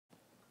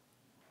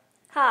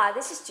Hi,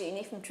 this is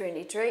Jeannie from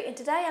Trendy Tree, and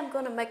today I'm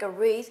going to make a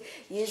wreath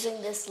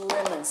using this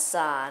lemon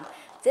sign.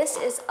 This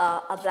is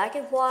a black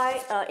and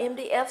white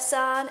MDF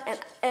sign,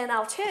 and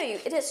I'll tell you,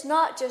 it is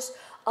not just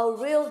a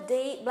real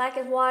deep black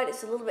and white.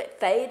 It's a little bit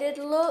faded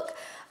look,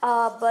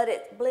 but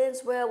it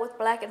blends well with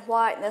black and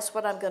white, and that's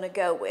what I'm going to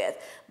go with.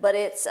 But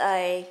it's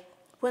a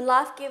when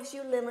life gives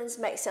you lemons,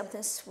 make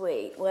something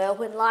sweet. Well,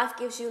 when life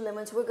gives you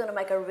lemons, we're going to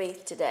make a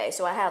wreath today.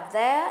 So I have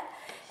that,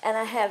 and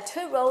I have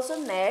 2 rolls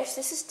of mesh.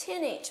 This is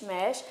 10-inch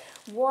mesh.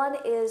 One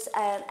is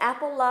an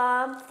apple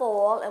lime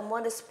foil, and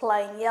one is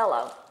plain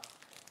yellow.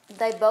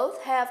 They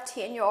both have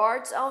 10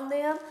 yards on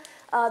them.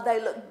 They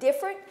look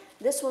different.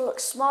 This one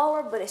looks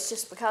smaller, but it's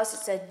just because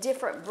it's a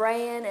different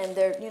brand, and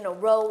they're,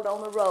 rolled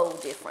on the roll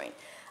different.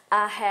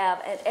 I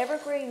have an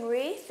evergreen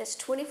wreath that's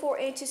 24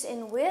 inches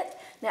in width.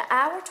 Now,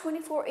 our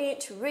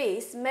 24-inch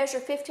wreaths measure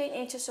 15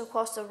 inches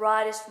across the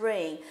widest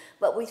ring,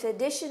 but with the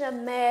addition of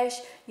mesh,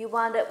 you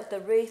wind up with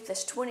a wreath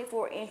that's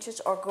 24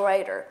 inches or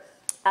greater.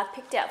 I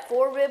picked out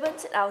 4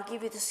 ribbons, and I'll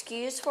give you the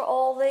SKUs for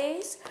all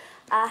these.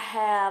 I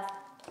have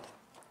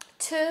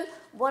 2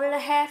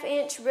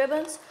 1.5-inch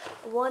ribbons.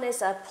 One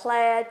is a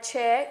plaid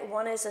check,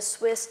 one is a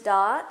Swiss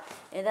dot,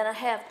 and then I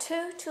have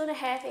 2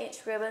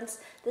 2.5-inch ribbons.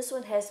 This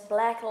one has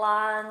black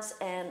lines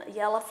and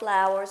yellow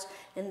flowers,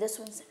 and this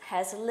one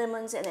has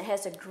lemons, and it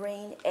has a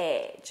green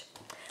edge.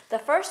 The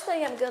first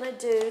thing I'm going to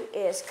do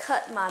is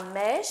cut my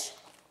mesh,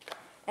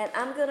 and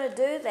I'm going to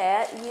do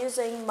that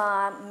using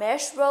my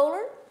mesh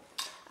roller.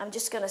 I'm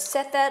just going to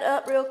set that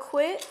up real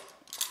quick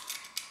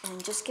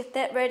and just get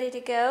that ready to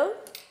go.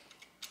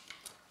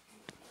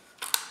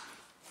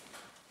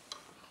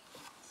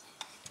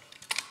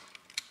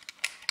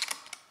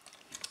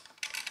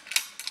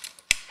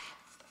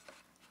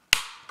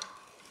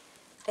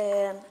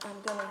 And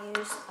I'm going to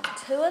use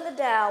 2 of the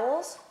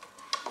dowels,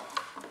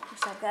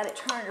 which I've got it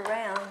turned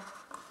around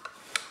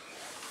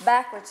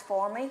backwards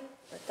for me,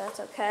 but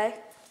that's okay.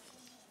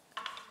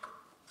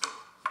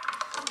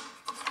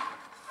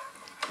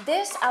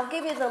 This, I'll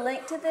give you the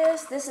link to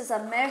this. This is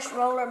a mesh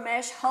roller,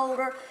 mesh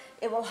holder.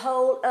 It will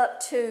hold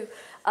up to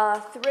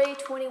 3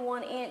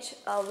 21-inch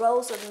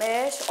rolls of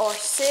mesh, or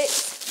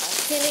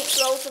 6 10-inch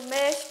rolls of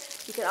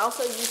mesh. You can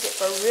also use it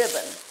for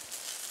ribbon.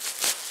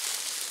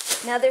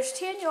 Now, there's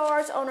 10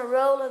 yards on a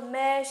roll of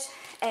mesh,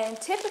 and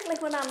typically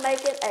when I'm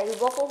making a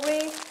ruffle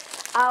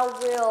wreath, I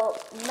will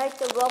make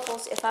the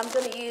ruffles, if I'm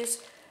going to use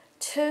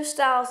 2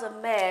 styles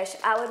of mesh,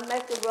 I would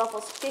make the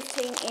ruffles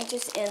 15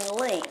 inches in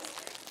length.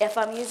 If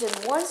I'm using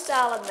 1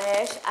 style of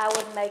mesh, I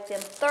would make them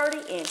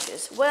 30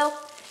 inches. Well,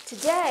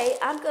 today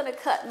I'm going to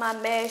cut my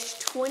mesh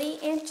 20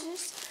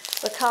 inches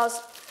because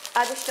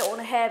I just don't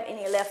want to have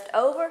any left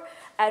over.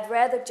 I'd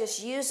rather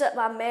just use up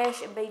my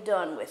mesh and be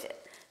done with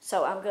it.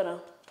 So I'm going to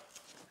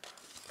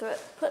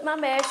put my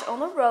mesh on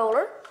the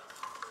roller.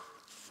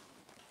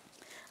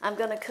 I'm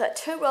going to cut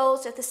 2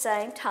 rolls at the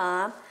same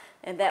time,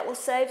 and that will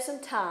save some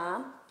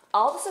time.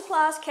 All the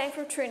supplies came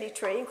from Trendy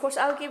Tree. Of course,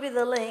 I'll give you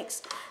the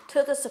links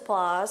to the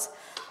supplies.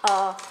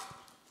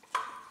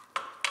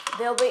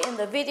 They'll be in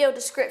the video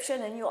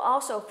description, and you'll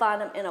also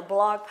find them in a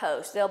blog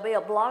post. There'll be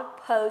a blog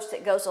post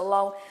that goes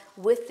along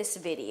with this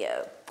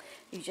video.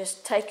 You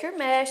just take your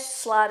mesh,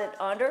 slide it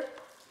under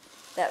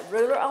that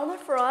ruler on the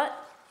front,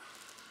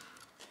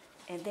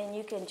 and then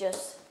you can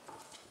just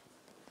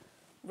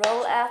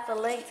roll out the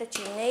length that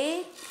you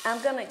need.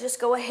 I'm going to just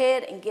go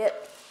ahead and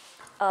get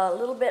a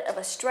little bit of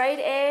a straight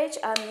edge.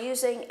 I'm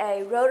using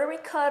a rotary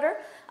cutter.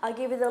 I'll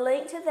give you the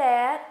link to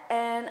that.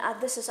 And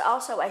this is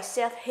also a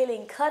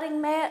self-healing cutting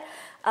mat.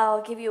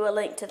 I'll give you a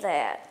link to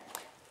that.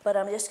 But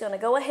I'm just going to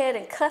go ahead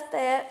and cut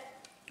that.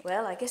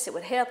 Well, I guess it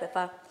would help if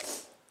I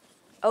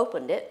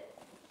opened it.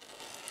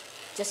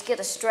 Just get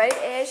a straight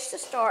edge to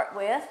start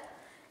with.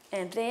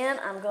 And then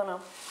I'm going to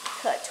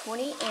cut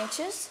 20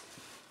 inches.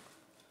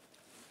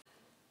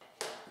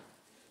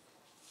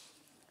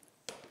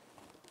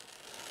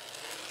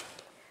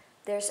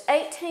 There's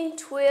 18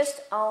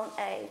 twists on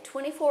a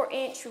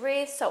 24-inch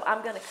wreath, so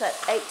I'm going to cut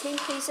 18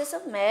 pieces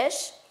of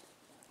mesh.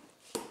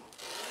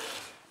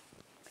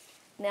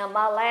 Now,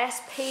 my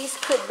last piece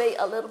could be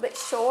a little bit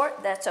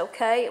short. That's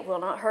okay. It will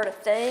not hurt a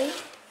thing.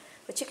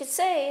 But you can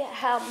see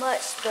how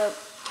much the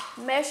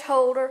mesh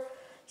holder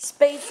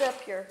speeds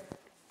up your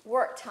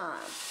work time.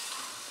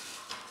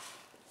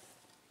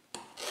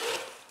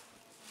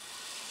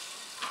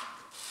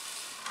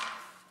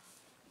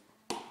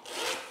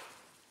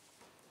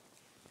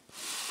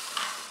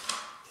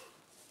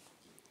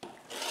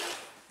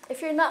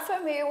 If you're not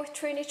familiar with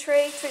Trendy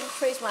Tree, Trendy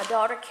Tree is my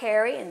daughter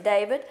Carrie and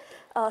David,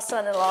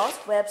 son-in-law's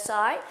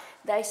website.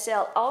 They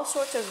sell all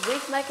sorts of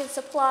wreath making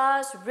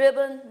supplies,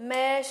 ribbon,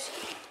 mesh,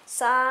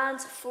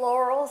 signs,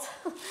 florals,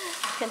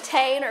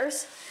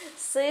 containers,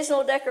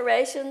 seasonal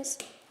decorations,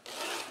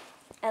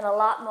 and a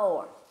lot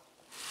more.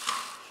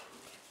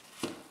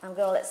 I'm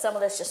going to let some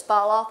of this just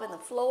fall off in the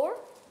floor.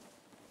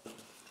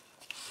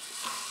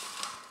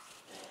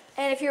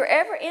 And if you're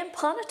ever in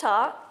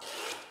Pontotoc,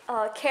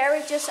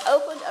 Carrie just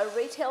opened a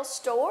retail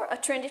store, a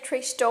Trendy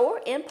Tree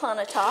store in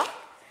Pontotoc.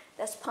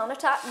 That's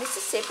Pontotoc,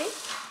 Mississippi.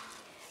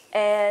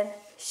 And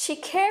she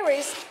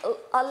carries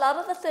a lot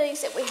of the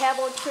things that we have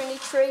on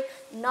Trendy Tree,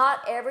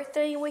 not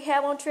everything we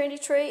have on Trendy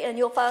Tree, and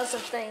you'll find some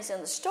things in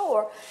the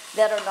store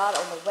that are not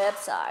on the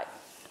website.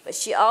 But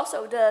she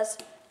also does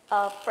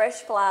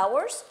fresh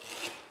flowers,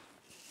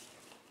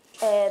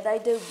 and they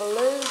do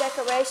balloon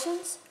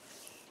decorations.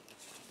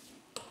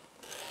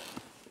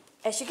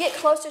 As you get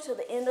closer to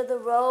the end of the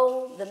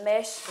roll, the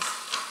mesh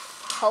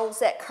holds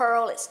that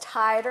curl, it's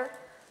tighter,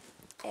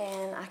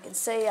 and I can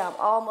see I'm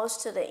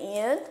almost to the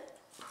end.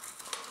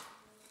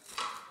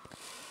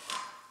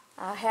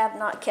 I have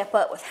not kept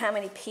up with how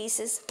many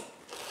pieces,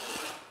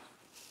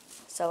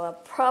 so I'm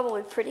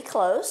probably pretty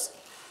close.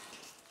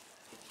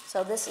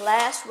 So this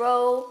last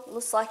row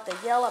looks like the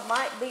yellow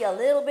might be a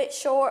little bit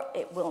short.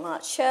 It will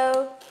not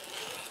show,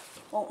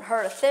 won't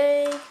hurt a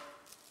thing.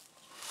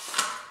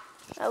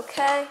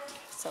 Okay,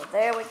 so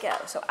there we go.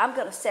 So I'm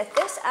going to set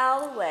this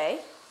out of the way.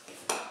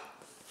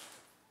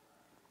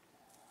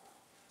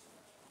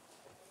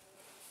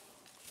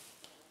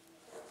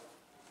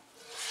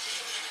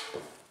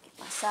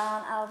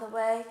 Sign out of the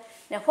way.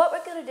 Now what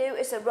we're going to do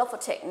is the ruffle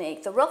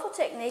technique. The ruffle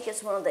technique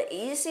is one of the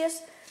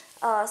easiest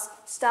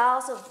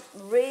styles of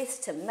wreaths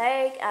to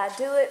make. I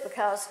do it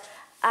because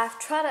I've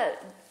tried to,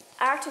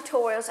 our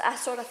tutorials I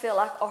sort of feel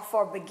like are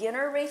for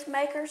beginner wreath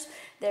makers.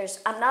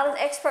 I'm not an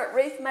expert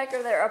wreath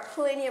maker. There are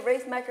plenty of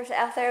wreath makers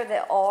out there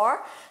that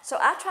are. So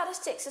I try to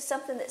stick to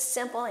something that's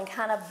simple and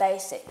kind of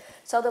basic.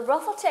 So the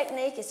ruffle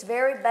technique is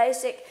very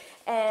basic,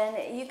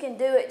 and you can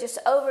do it just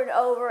over and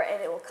over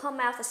and it will come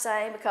out the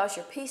same because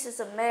your pieces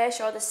of mesh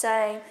are the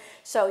same,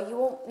 so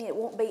it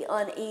won't be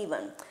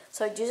uneven.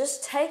 So you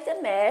just take the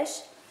mesh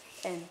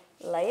and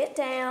lay it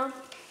down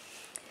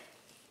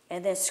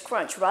and then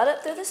scrunch right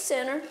up through the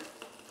center.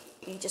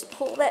 You just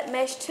pull that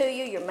mesh to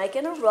you, you're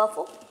making a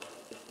ruffle.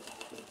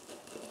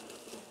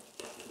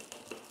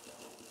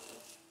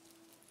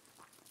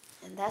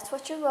 And that's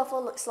what your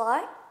ruffle looks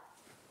like.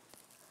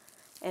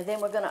 And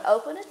then we're going to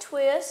open a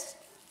twist.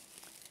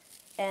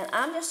 And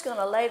I'm just going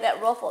to lay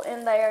that ruffle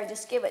in there and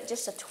just give it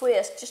just a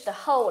twist, just to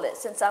hold it,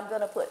 since I'm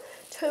going to put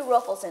 2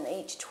 ruffles in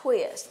each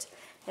twist.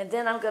 And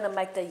then I'm going to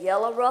make the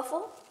yellow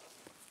ruffle.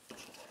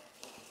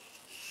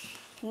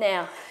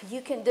 Now,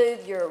 you can do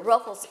your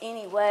ruffles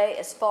any way,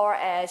 as far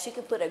as you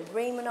can put a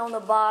green one on the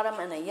bottom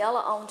and a yellow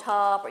on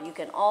top, or you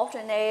can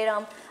alternate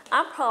them.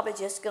 I'm probably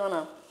just going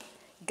to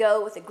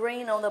go with the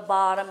green on the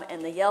bottom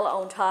and the yellow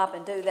on top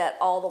and do that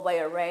all the way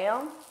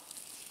around.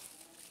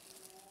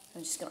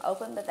 I'm just going to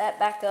open that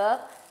back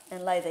up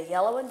and lay the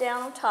yellow one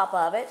down on top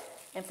of it.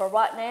 And for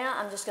right now,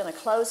 I'm just going to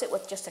close it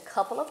with just a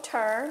couple of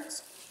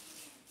turns.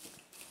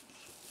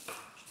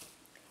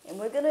 And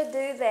we're going to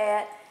do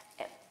that,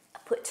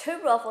 put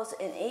 2 ruffles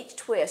in each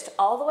twist,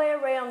 all the way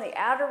around the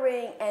outer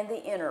ring and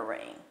the inner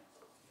ring.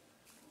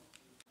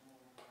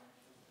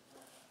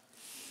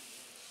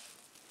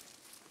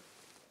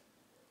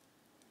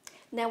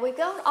 Now we've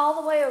gone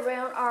all the way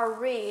around our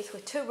wreath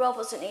with 2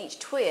 ruffles in each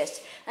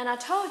twist, and I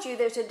told you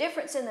there's a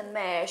difference in the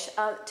mesh,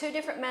 2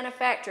 different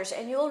manufacturers,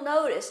 and you'll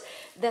notice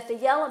that the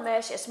yellow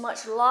mesh is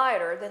much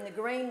lighter than the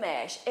green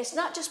mesh. It's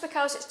not just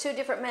because it's 2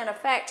 different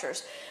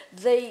manufacturers.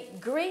 The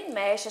green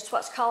mesh is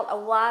what's called a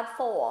wide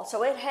foil,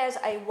 so it has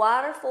a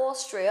wider foil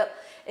strip.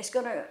 It's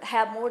going to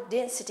have more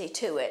density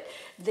to it.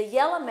 The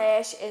yellow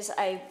mesh is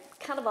a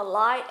kind of a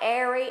light,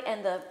 airy,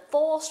 and the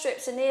foil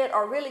strips in it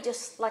are really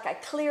just like a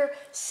clear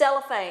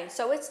cellophane.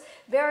 So it's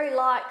very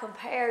light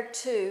compared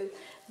to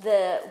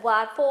the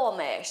wide foil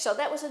mesh. So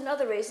that was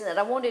another reason that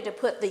I wanted to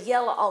put the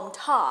yellow on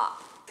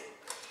top.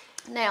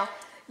 Now,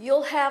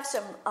 you'll have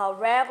some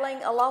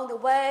raveling along the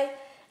way,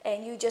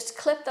 and you just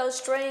clip those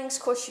strings.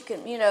 Of course, you can,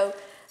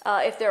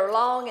 if they're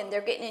long and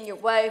they're getting in your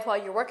way while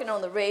you're working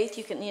on the wreath,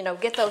 you can,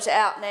 get those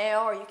out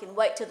now, or you can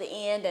wait till the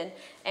end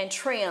and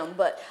trim.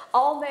 But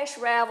all mesh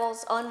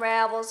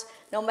unravels,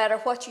 no matter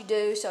what you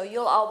do, so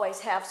you'll always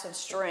have some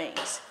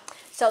strings.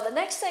 So the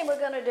next thing we're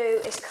going to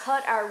do is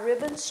cut our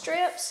ribbon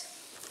strips.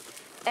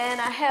 And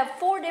I have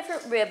 4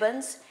 different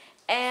ribbons,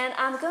 and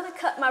I'm going to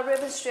cut my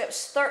ribbon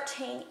strips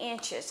 13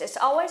 inches. It's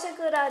always a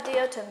good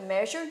idea to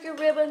measure your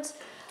ribbons,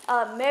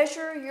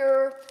 measure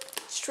your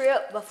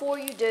strip before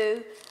you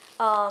do.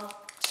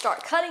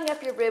 Start cutting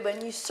up your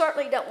ribbon. You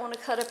certainly don't want to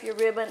cut up your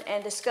ribbon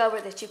and discover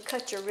that you've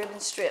cut your ribbon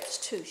strips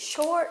too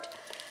short.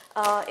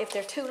 If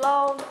they're too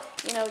long,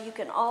 you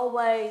can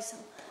always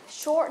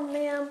shorten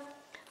them.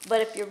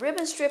 But if your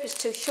ribbon strip is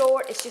too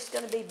short, it's just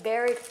going to be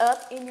buried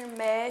up in your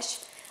mesh,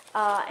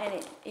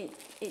 and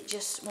it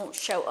just won't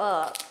show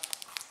up.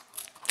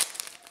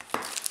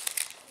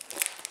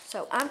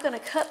 So I'm going to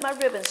cut my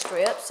ribbon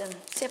strips and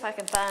see if I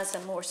can find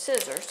some more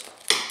scissors.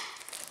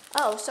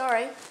 Oh,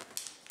 sorry.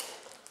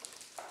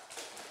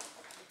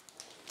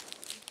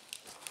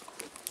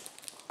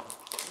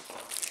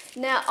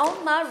 Now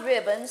on my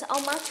ribbons,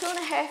 on my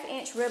 2.5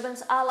 inch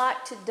ribbons, I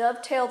like to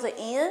dovetail the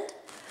end.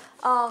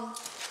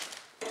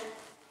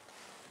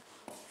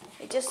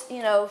 It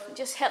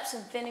just helps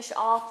them finish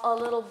off a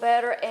little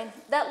better. And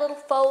that little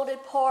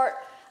folded part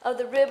of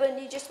the ribbon,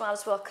 you just might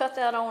as well cut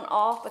that on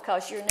off,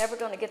 because you're never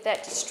going to get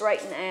that to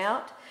straighten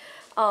out.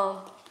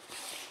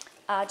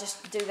 I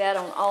just do that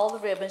on all the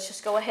ribbons.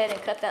 Just go ahead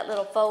and cut that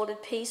little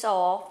folded piece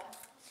off.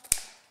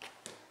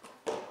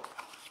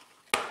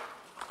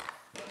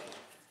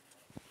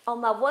 On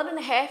my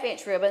 1.5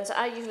 inch ribbons,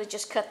 I usually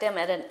just cut them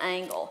at an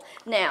angle.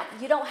 Now,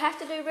 you don't have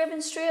to do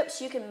ribbon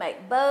strips. You can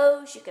make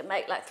bows. You can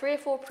make like 3 or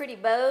 4 pretty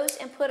bows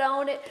and put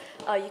on it.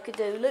 You could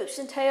do loops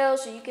and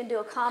tails, or you can do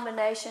a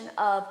combination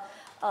of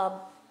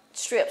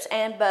strips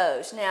and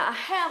bows. Now, I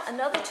have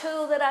another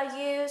tool that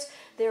I use.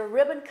 They're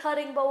ribbon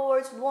cutting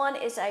boards. One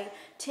is a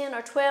 10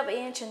 or 12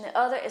 inch and the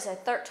other is a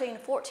 13 or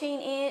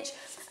 14 inch.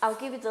 I'll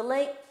give you the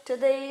link to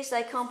these.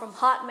 They come from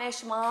Hot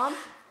Mesh Mom,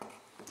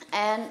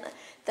 and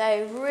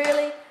they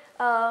really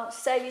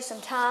save you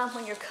some time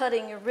when you're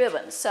cutting your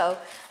ribbons. So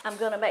I'm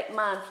going to make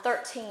mine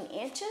 13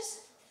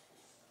 inches.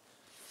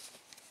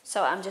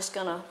 So I'm just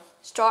going to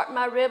start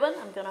my ribbon.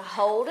 I'm going to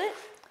hold it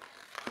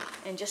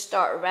and just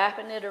start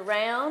wrapping it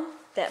around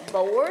that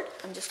board.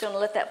 I'm just going to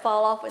let that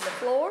fall off in the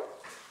floor.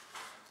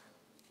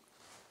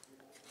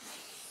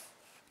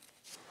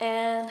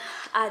 And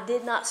I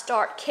did not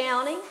start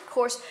counting. Of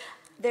course,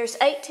 there's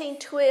 18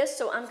 twists,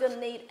 so I'm going to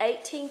need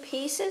 18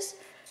 pieces.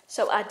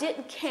 So I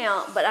didn't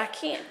count, but I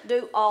can't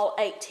do all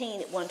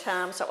 18 at one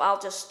time, so I'll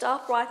just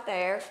stop right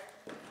there.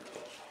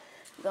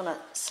 I'm going to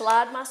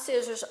slide my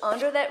scissors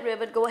under that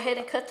ribbon. Go ahead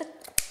and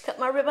cut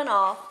my ribbon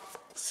off.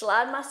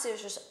 Slide my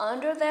scissors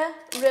under the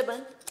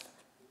ribbon.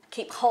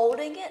 Keep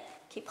holding it.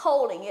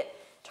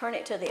 Turn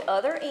it to the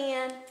other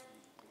end.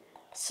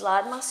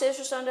 Slide my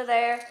scissors under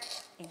there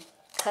and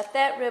cut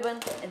that ribbon,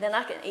 and then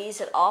I can ease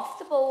it off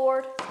the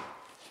board.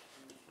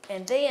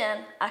 And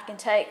then I can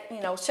take,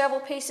 several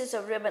pieces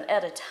of ribbon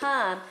at a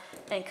time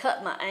and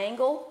cut my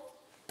angle.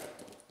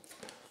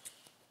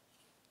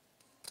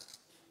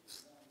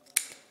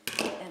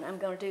 And I'm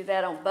going to do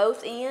that on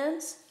both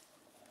ends.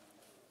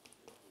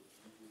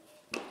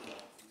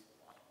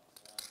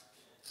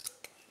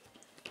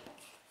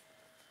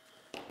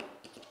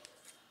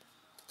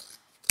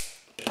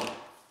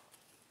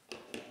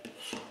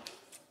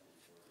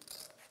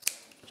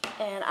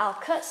 And I'll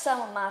cut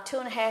some of my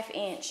 2.5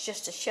 inch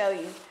just to show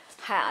you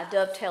how I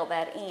dovetail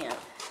that in.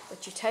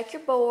 But you take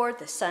your board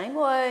the same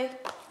way,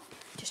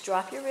 just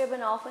drop your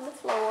ribbon off on the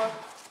floor,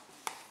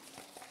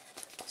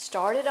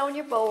 start it on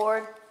your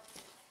board,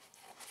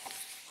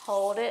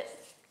 hold it,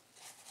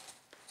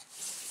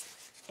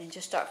 and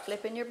just start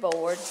flipping your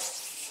board.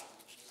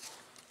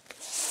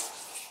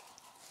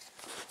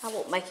 I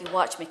won't make you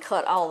watch me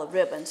cut all the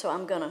ribbon, so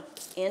I'm going to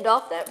end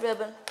off that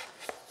ribbon,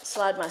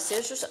 slide my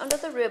scissors under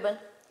the ribbon,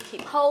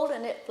 keep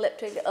holding it, flip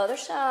to the other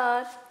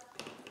side,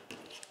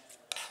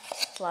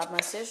 slide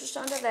my scissors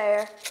under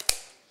there,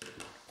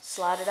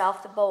 slide it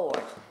off the board.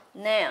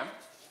 Now,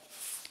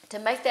 to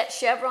make that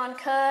chevron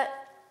cut,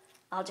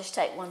 I'll just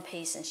take one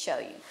piece and show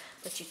you.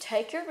 But you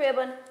take your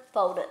ribbon,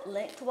 fold it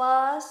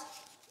lengthwise,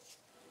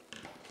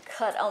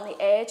 cut on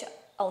the edge,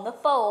 on the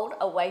fold,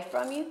 away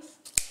from you,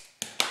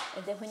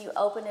 and then when you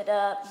open it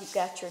up, you've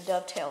got your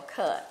dovetail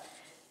cut.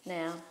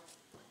 Now,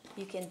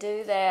 you can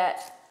do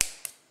that.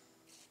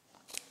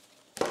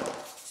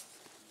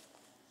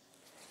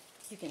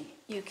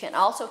 You can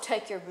also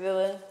take your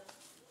ribbon,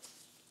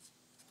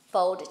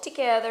 fold it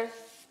together,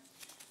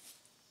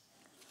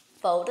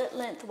 fold it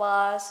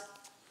lengthwise,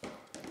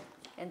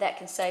 and that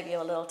can save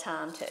you a little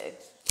time too.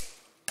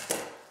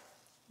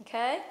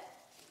 Okay?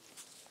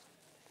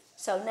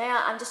 So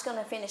now I'm just going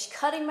to finish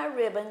cutting my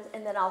ribbon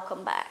and then I'll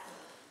come back.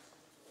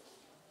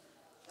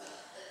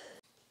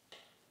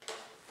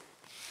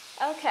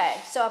 Okay,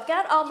 so I've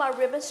got all my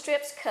ribbon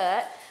strips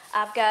cut.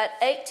 I've got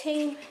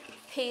 18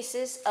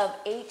 pieces of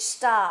each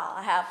style.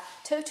 I have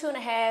 2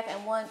 2.5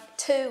 and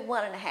 2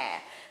 1.5.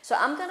 So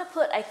I'm going to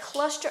put a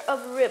cluster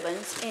of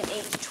ribbons in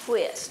each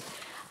twist.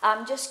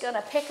 I'm just going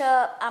to pick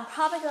up, I'm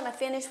probably going to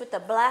finish with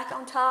the black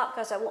on top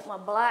because I want my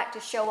black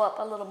to show up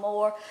a little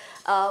more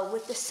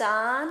with the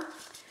sign.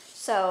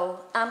 So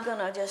I'm going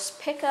to just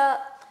pick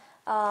up,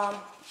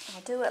 I'll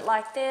do it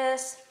like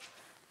this.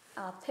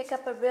 I'll pick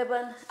up a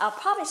ribbon. I'll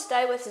probably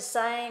stay with the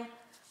same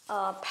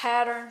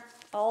pattern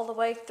all the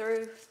way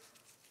through.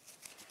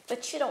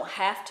 But you don't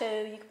have to.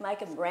 You can make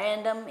them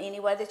random any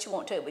way that you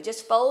want to. But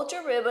just fold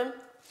your ribbon,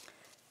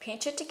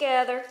 pinch it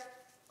together,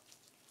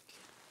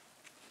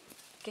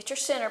 get your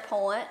center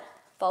point,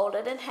 fold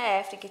it in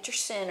half to get your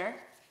center,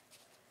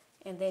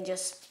 and then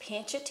just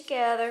pinch it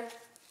together.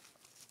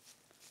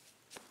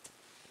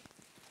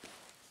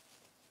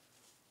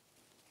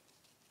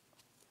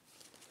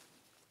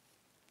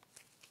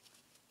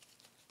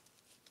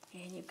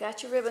 And you've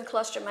got your ribbon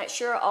cluster. Make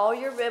sure all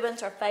your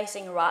ribbons are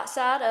facing right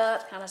side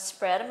up. Kind of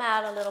spread them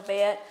out a little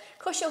bit. Of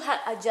course, you'll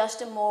have to adjust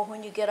them more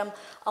when you get them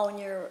on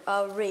your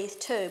wreath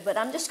too. But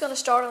I'm just going to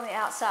start on the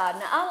outside.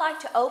 Now, I like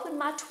to open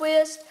my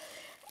twist.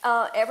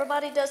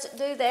 Everybody doesn't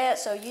do that,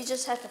 so you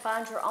just have to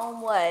find your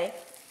own way.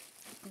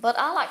 But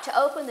I like to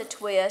open the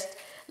twist,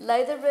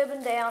 lay the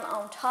ribbon down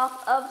on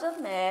top of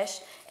the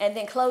mesh, and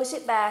then close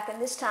it back, and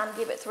this time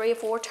give it 3 or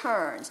 4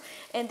 turns.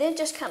 And then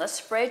just kind of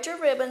spread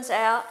your ribbons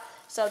out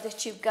so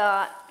that you've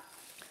got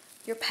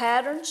your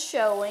patterns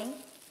showing.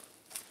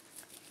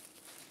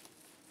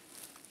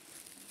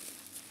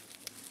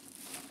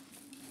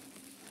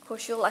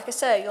 course, like I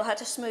say, you'll have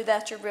to smooth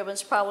out your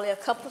ribbons probably a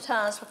couple of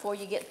times before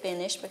you get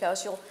finished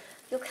because you'll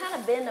kind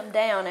of bend them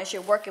down as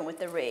you're working with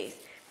the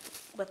wreath.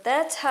 But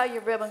that's how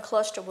your ribbon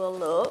cluster will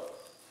look.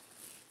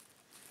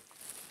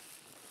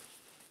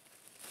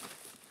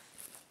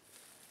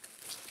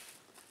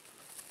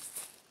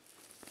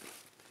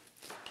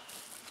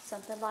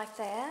 Something like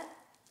that.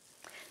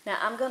 Now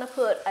I'm going to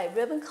put a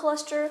ribbon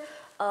cluster,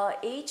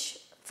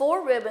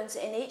 4 ribbons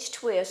in each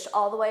twist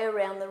all the way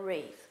around the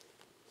wreath.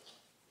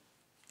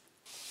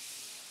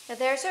 Now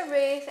there's a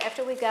wreath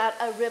after we got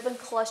a ribbon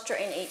cluster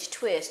in each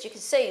twist. You can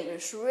see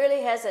this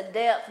really has a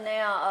depth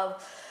now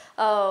of,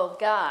 oh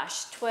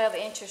gosh, 12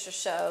 inches or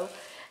so.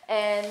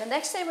 And the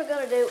next thing we're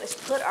going to do is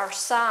put our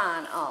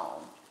sign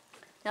on.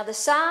 Now the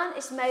sign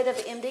is made of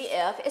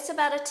MDF. It's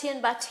about a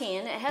 10 by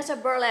 10. It has a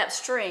burlap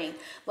string,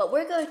 but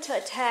we're going to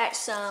attach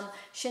some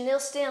chenille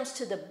stems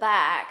to the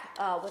back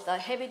with a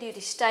heavy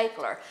duty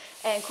stapler.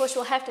 And of course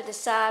we'll have to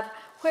decide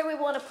where we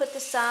want to put the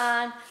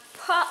sign.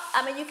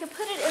 I mean, you can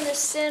put it in the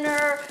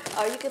center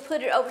or you can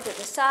put it over to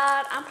the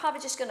side. I'm probably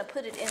just going to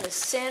put it in the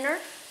center.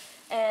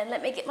 And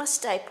let me get my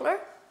stapler.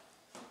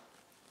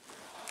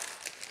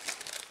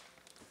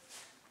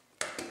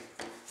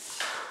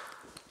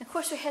 Of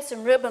course, we had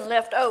some ribbon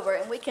left over,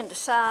 and we can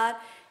decide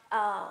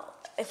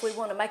if we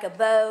want to make a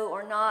bow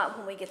or not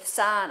when we get the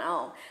sign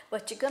on.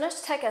 But you're going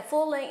to take a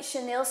full-length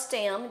chenille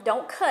stem.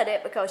 Don't cut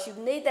it because you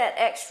need that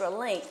extra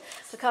length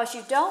because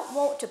you don't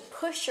want to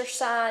push your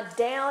sign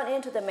down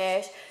into the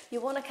mesh.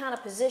 You want to kind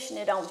of position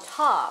it on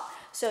top.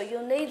 So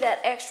you'll need that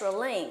extra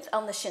length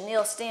on the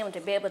chenille stem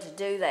to be able to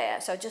do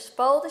that. So just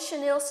fold the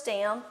chenille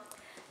stem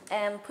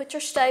and put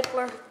your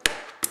stapler,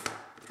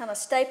 kind of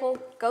staple,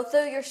 go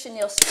through your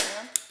chenille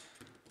stem.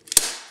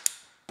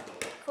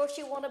 Of course,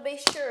 you want to be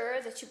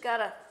sure that you've got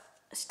a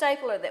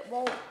stapler that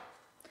won't,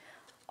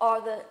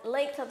 or the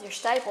length of your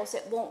staples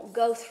that won't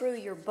go through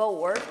your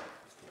board.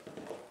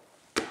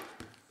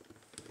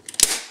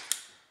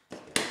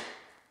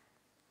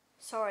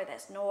 Sorry,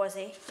 that's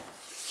noisy.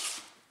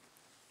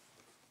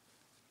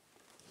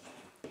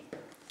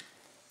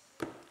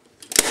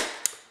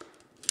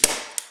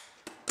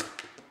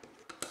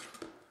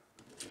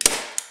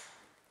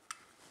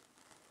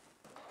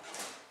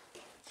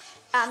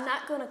 I'm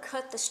not going to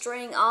cut the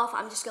string off.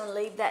 I'm just going to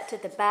leave that to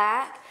the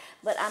back.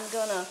 But I'm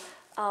going to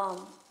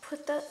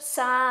put the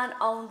sign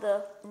on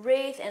the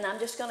wreath, and I'm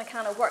just going to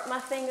kind of work my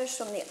fingers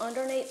from the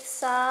underneath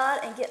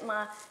side and get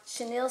my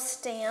chenille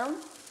stem.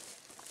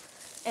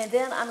 And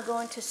then I'm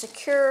going to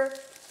secure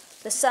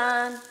the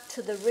sign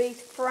to the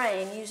wreath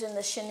frame using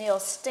the chenille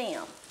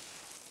stem.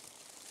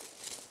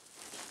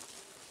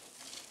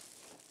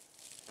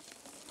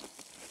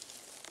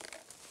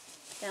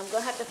 Now I'm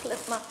going to have to flip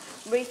my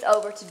wreath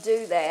over to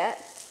do that.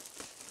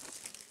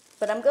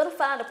 But I'm going to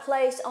find a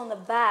place on the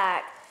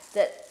back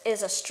that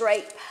is a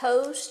straight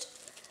post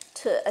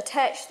to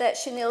attach that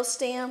chenille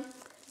stem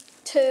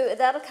to.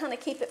 That'll kind of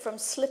keep it from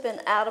slipping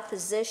out of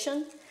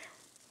position.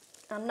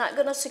 I'm not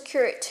going to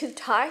secure it too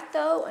tight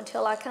though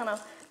until I kind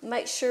of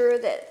make sure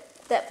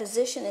that that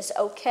position is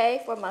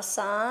okay for my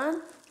sign.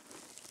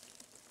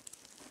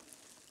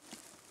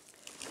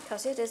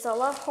 Because it is a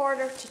lot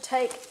harder to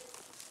take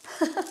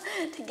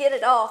to get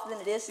it off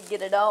than it is to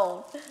get it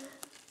on.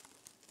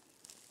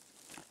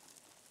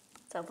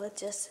 So we'll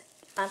just,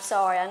 I'm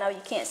sorry, I know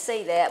you can't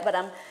see that, but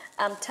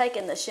I'm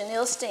taking the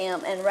chenille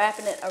stem and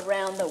wrapping it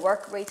around the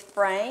work wreath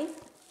frame.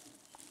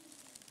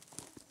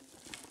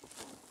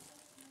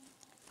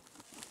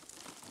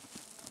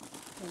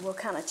 And we'll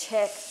kind of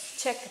check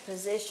the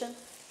position.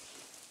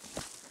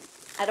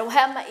 I don't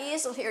have my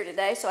easel here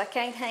today, so I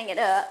can't hang it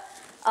up.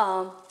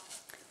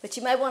 But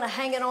you may want to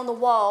hang it on the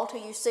wall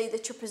till you see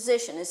that your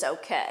position is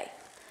okay.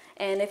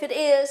 And if it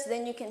is,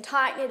 then you can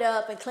tighten it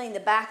up and clean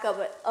the back of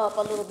it up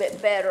a little bit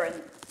better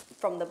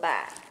from the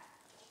back.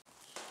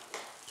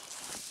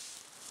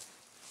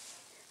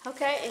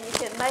 Okay, and you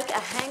can make a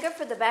hanger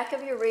for the back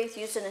of your wreath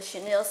using a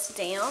chenille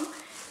stem.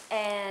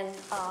 And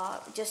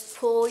just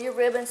pull your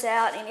ribbons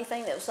out.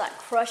 Anything that was like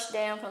crushed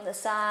down from the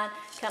sign,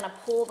 kind of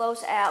pull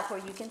those out where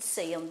you can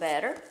see them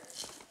better.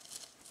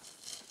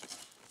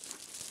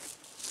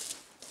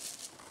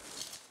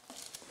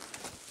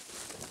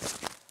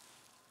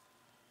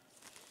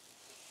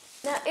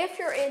 Now, if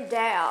you're in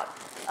doubt,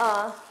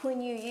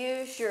 when you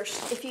use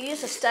if you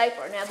use a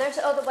stapler, now there's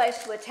other ways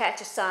to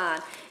attach a sign.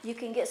 You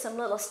can get some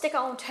little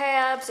stick-on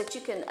tabs that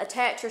you can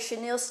attach your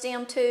chenille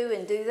stem to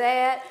and do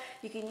that.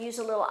 You can use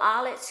a little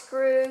eyelet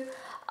screw.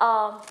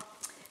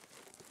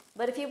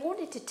 But if you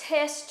wanted to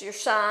test your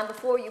sign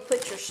before you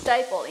put your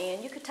staple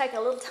in, you could take a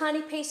little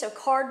tiny piece of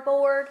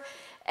cardboard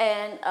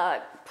and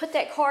put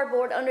that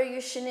cardboard under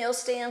your chenille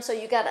stem so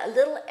you got a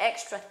little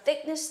extra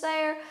thickness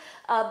there,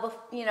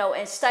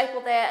 and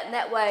staple that, and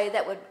that way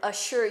that would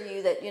assure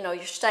you that,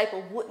 your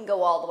staple wouldn't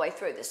go all the way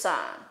through the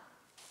sign.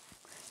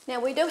 Now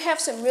we do have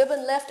some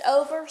ribbon left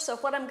over, so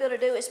what I'm going to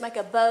do is make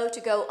a bow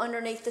to go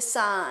underneath the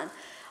sign.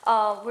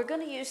 We're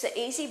going to use the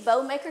Easy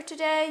Bow Maker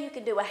today. You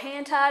can do a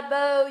hand-tied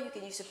bow, you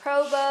can use a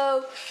pro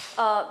bow,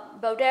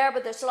 bow dare,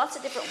 but there's lots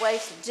of different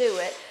ways to do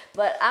it.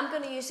 But I'm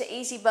going to use the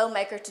Easy Bow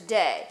Maker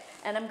today.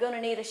 And I'm going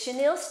to need a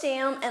chenille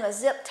stem and a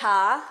zip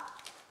tie.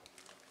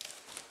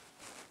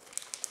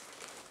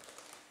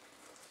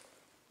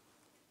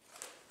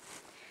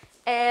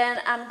 And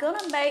I'm going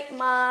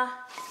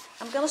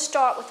to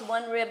start with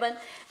one ribbon,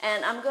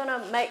 and I'm going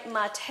to make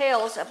my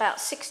tails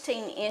about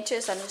 16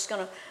 inches. I'm just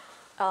going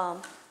to,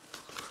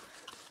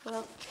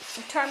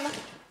 turn my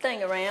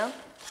thing around.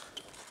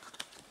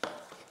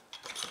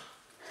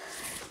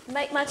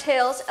 Make my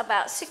tails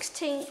about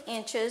 16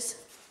 inches.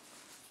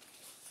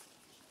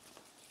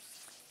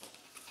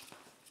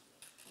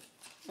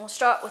 I'll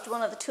start with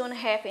one of the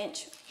 2.5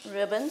 inch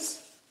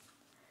ribbons.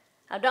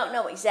 I don't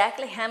know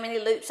exactly how many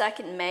loops I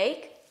can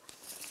make.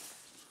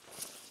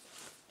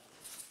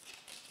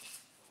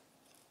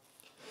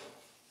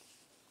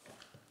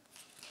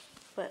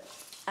 But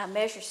I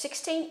measure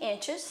 16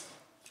 inches,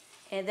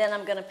 and then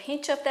I'm going to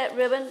pinch up that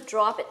ribbon,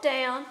 drop it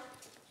down,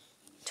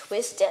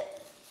 twist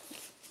it.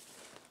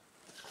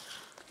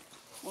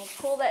 We'll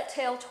pull that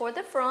tail toward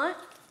the front,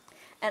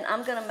 and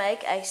I'm going to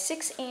make a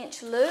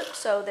 6-inch loop.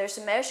 So there's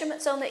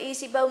measurements on the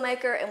Easy Bow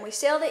Maker, and we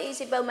sell the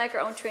Easy Bow Maker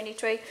on Trendy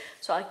Tree,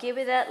 so I'll give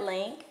you that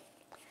link.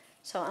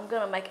 So I'm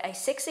going to make a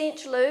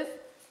 6-inch loop.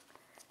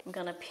 I'm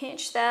going to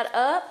pinch that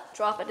up,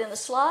 drop it in the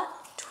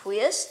slot,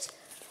 twist.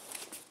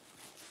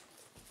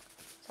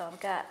 So I've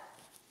got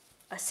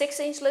a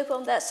 6-inch loop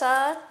on that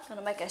side. I'm going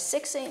to make a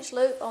 6-inch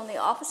loop on the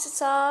opposite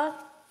side.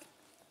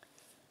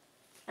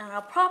 And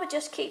I'll probably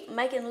just keep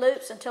making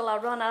loops until I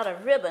run out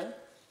of ribbon.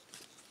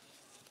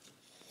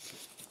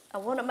 I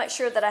want to make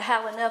sure that I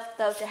have enough,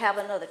 though, to have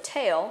another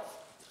tail.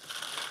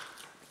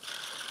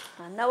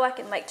 I know I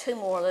can make 2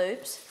 more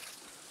loops.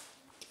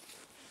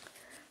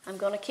 I'm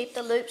going to keep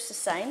the loops the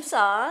same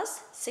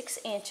size, 6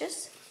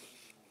 inches.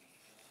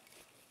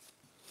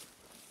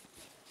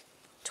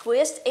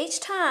 Twist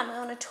each time.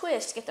 I'm going to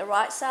twist, get the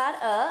right side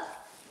up.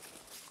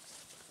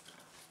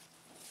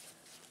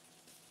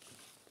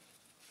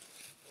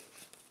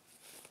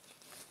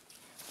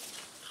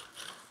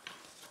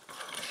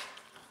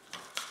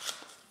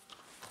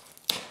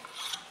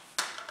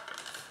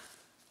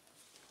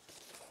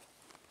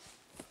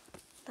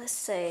 Let's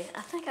see,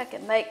 I think I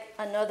can make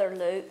another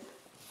loop.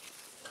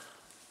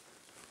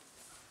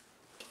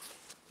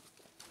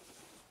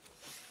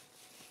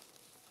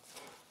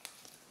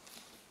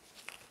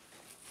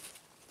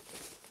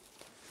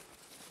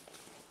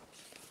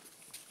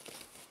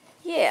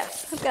 Yeah,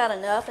 I've got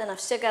enough, and I've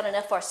still got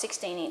enough for a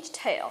 16-inch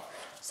tail.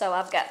 So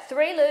I've got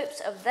 3 loops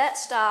of that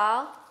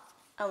style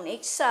on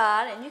each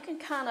side, and you can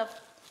kind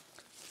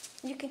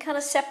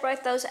of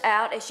separate those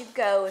out as you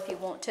go if you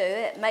want to.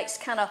 It makes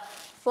kind of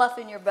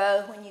fluffing your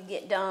bow when you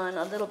get done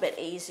a little bit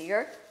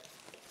easier.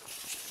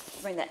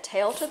 Bring that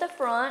tail to the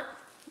front,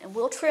 and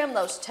we'll trim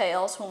those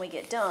tails when we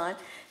get done.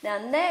 Now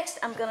next,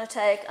 I'm going to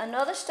take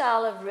another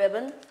style of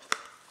ribbon.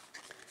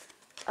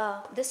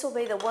 This will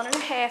be the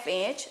 1.5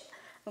 inch.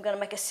 I'm going to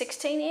make a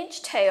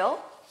 16-inch tail,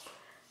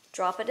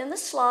 drop it in the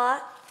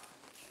slot,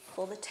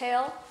 pull the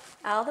tail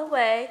out of the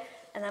way,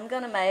 and I'm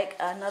going to make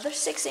another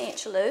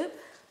 6-inch loop.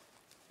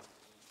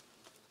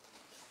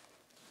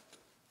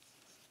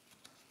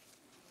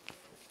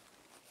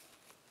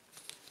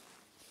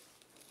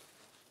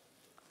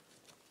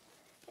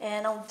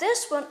 And on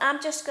this one,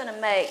 I'm just going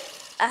to make,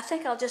 I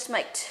think I'll just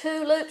make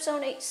 2 loops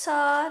on each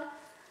side.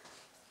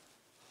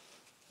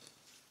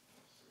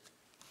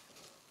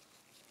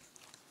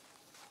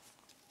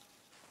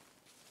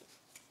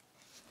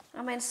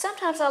 I mean,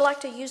 sometimes I like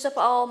to use up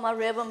all my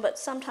ribbon, but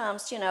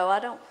sometimes, you know,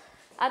 I don't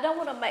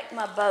want to make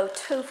my bow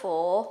too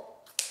full.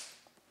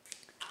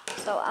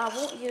 So I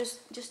won't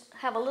use, just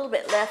have a little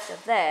bit left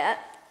of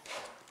that.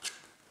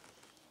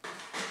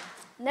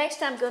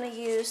 Next, I'm going to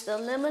use the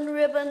lemon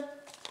ribbon.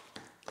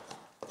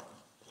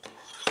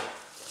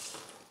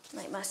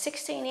 Make my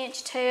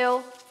 16-inch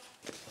tail,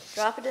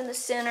 drop it in the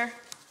center,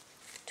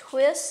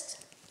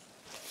 twist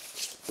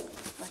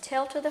my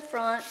tail to the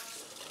front,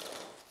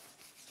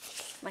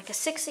 make a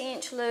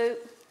 6-inch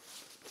loop,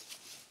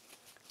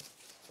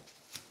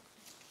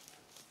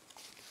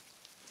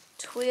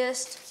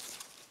 twist,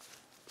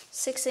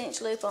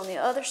 6-inch loop on the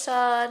other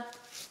side.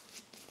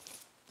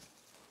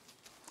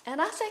 And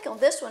I think on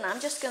this one, I'm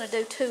just going to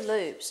do 2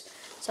 loops.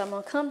 So I'm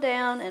going to come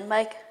down and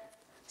make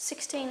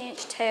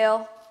 16-inch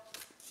tail.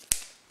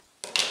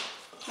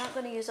 Not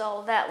going to use all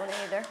of that one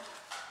either.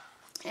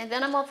 And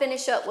then I'm going to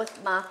finish up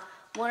with my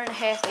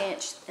 1.5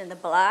 inch in the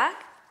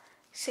black.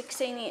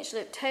 16-inch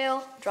loop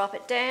tail, drop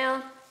it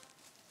down.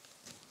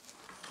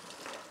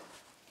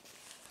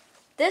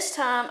 This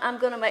time I'm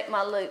going to make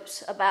my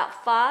loops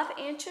about 5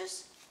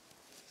 inches.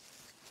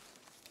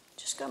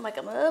 Just going to make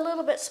them a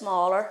little bit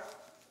smaller.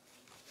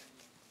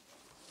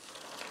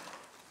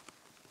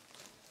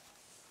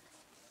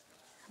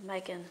 I'm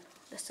making,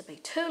 this will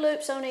be 2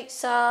 loops on each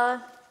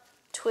side.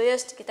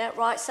 Twist, get that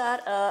right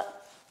side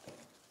up.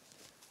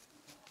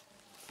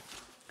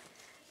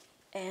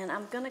 And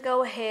I'm going to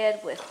go ahead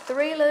with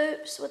 3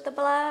 loops with the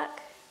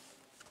black.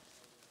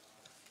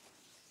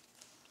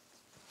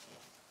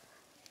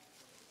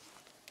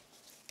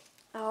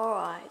 All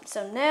right,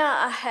 so now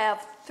I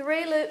have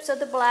 3 loops of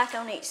the black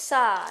on each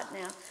side.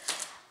 Now,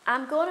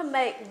 I'm going to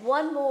make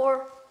one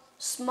more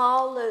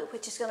small loop,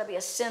 which is going to be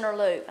a center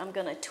loop. I'm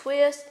going to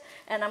twist,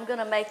 and I'm going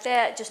to make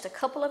that just a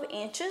couple of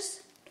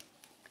inches.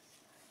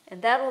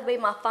 And that will be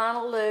my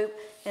final loop,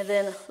 and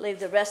then leave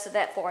the rest of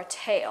that for a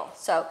tail.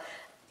 So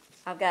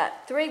I've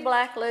got 3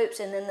 black loops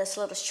and then this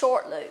little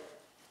short loop.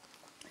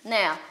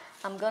 Now,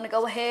 I'm going to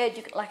go ahead,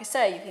 like I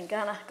say, you can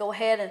kind of go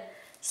ahead and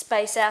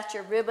space out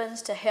your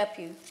ribbons to help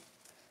you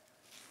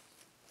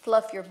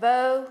fluff your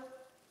bow.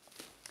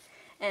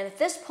 And at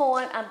this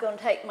point, I'm going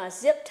to take my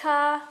zip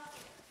tie.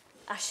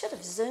 I should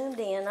have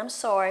zoomed in, I'm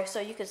sorry, so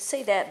you could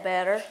see that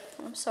better.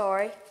 I'm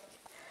sorry.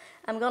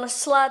 I'm going to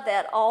slide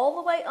that all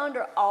the way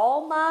under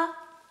all my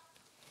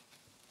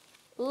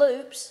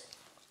loops.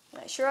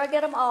 Make sure I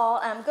get them all.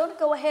 I'm going to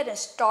go ahead and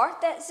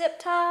start that zip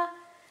tie,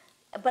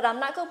 but I'm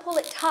not going to pull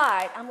it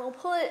tight. I'm going to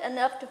pull it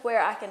enough to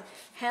where I can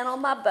handle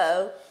my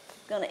bow.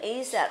 I'm going to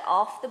ease that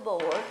off the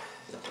board,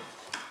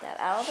 that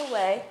out of the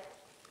way.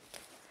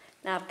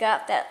 Now I've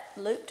got that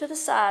loop to the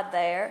side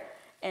there,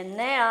 and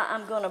now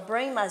I'm going to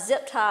bring my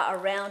zip tie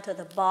around to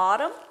the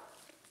bottom.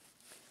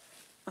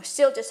 I'm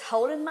still just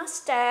holding my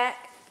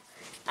stack.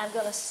 I'm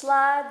going to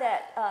slide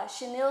that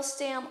chenille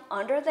stem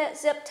under that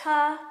zip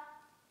tie.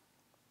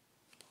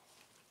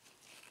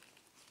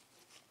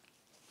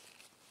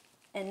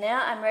 And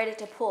now I'm ready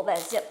to pull that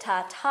zip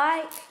tie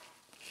tight.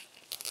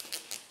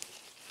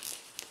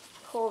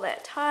 Pull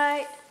that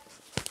tight.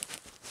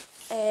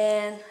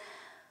 And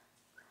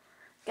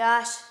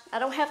gosh, I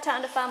don't have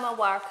time to find my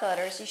wire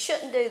cutters. You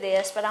shouldn't do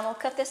this, but I'm going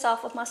to cut this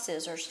off with my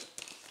scissors.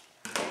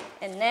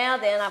 And now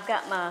then I've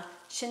got my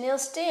chenille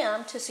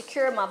stem to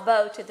secure my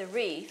bow to the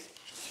wreath.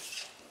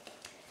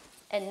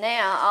 And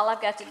now all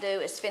I've got to do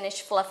is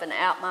finish fluffing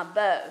out my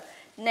bow.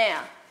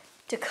 Now,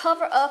 to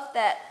cover up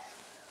that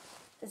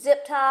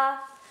zip tie,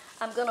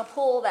 I'm going to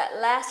pull that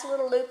last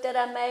little loop that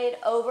I made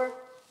over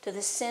to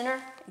the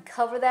center and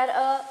cover that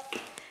up.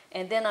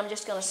 And then I'm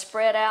just going to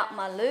spread out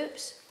my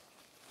loops,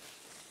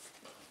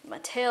 my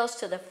tails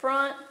to the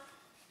front.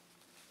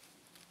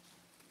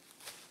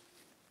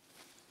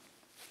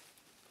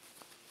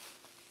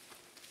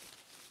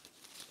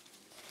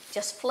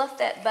 Just fluff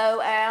that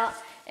bow out,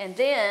 and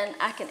then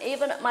I can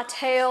even up my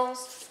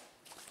tails.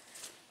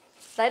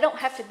 They don't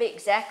have to be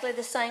exactly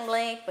the same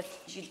length, but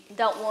you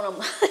don't want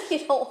them, you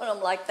don't want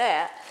them like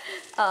that.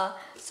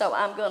 So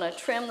I'm going to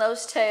trim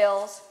those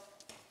tails.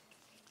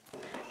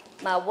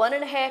 My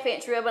 1.5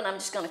 inch ribbon, I'm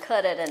just going to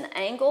cut at an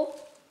angle.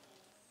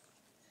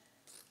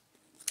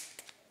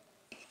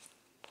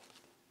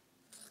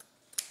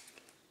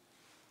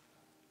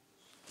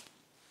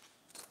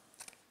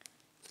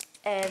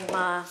 And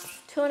my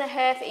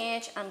 2.5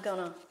 inch, I'm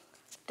going to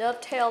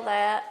dovetail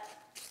that.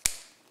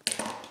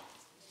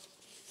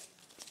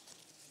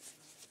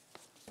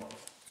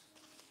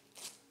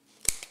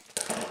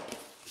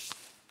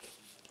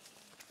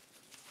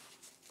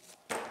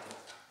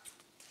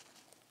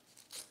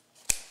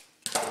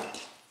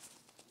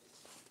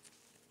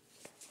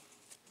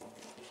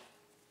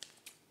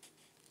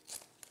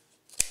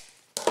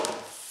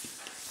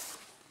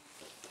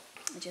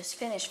 Just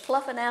finish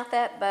fluffing out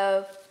that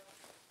bow.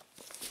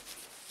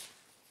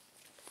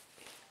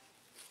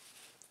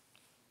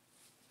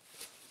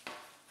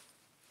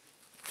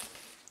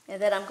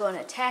 And then I'm going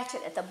to attach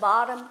it at the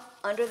bottom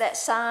under that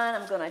sign.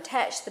 I'm going to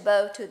attach the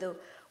bow to the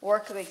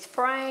work wreath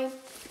frame.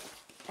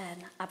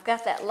 And I've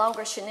got that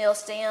longer chenille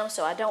stem,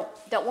 so I don't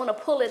want to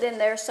pull it in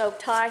there so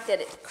tight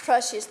that it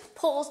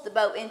pulls the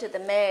bow into the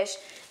mesh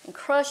and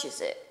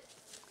crushes it.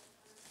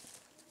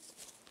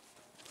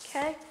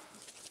 Okay?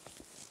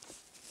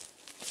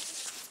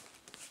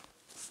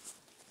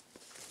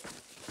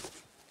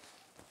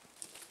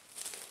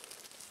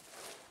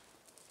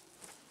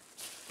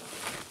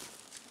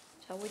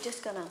 So we're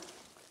just going to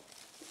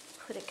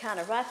put it kind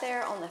of right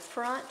there on the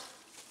front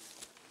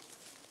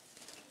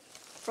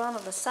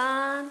of the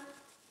sign,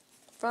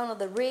 front of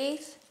the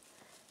wreath,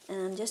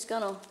 and I'm just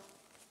going to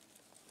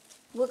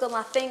wiggle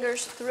my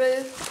fingers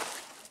through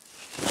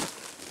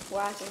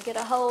where I can get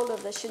a hold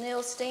of the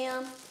chenille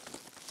stem.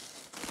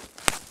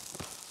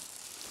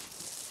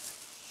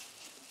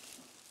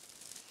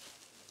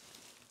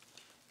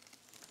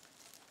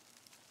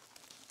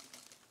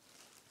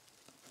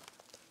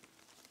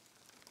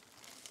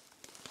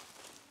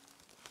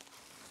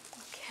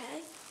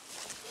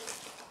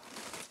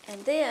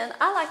 And then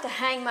I like to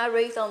hang my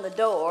wreath on the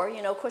door.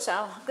 You know, of course,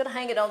 I'm going to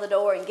hang it on the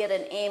door and get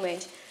an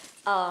image.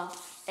 And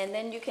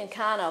then you can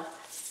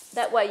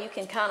that way you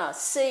can kind of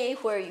see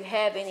where you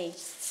have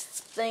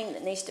anything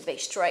that needs to be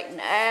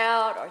straightened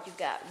out, or you've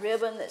got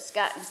ribbon that's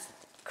gotten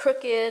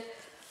crooked.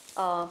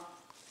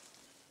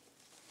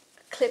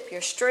 Clip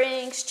your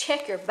strings,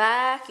 check your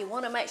back. You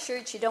want to make sure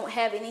that you don't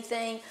have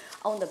anything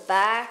on the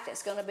back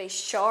that's going to be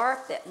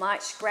sharp that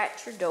might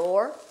scratch your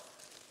door.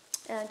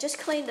 And just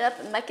clean it up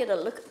and make it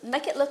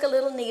look a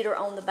little neater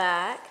on the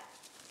back.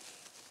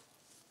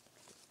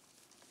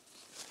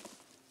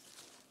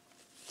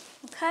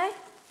 Okay,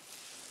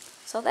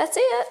 so that's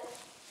it.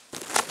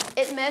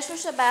 It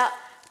measures about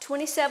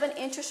 27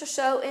 inches or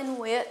so in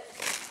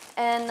width.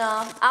 And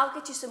I'll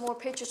get you some more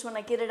pictures when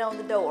I get it on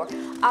the door.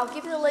 I'll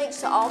give you the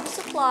links to all the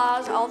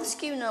supplies, all the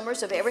SKU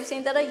numbers of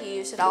everything that I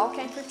use. It all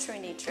came from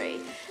Trendy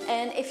Tree.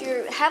 And if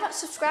you haven't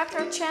subscribed to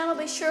our channel,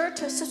 be sure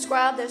to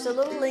subscribe. There's a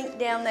little link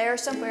down there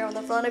somewhere on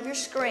the front of your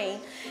screen.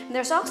 And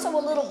there's also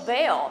a little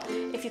bell.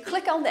 If you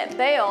click on that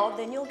bell,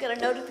 then you'll get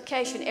a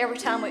notification every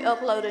time we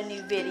upload a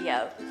new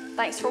video.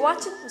 Thanks for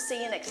watching. We'll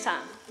see you next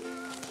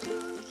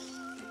time.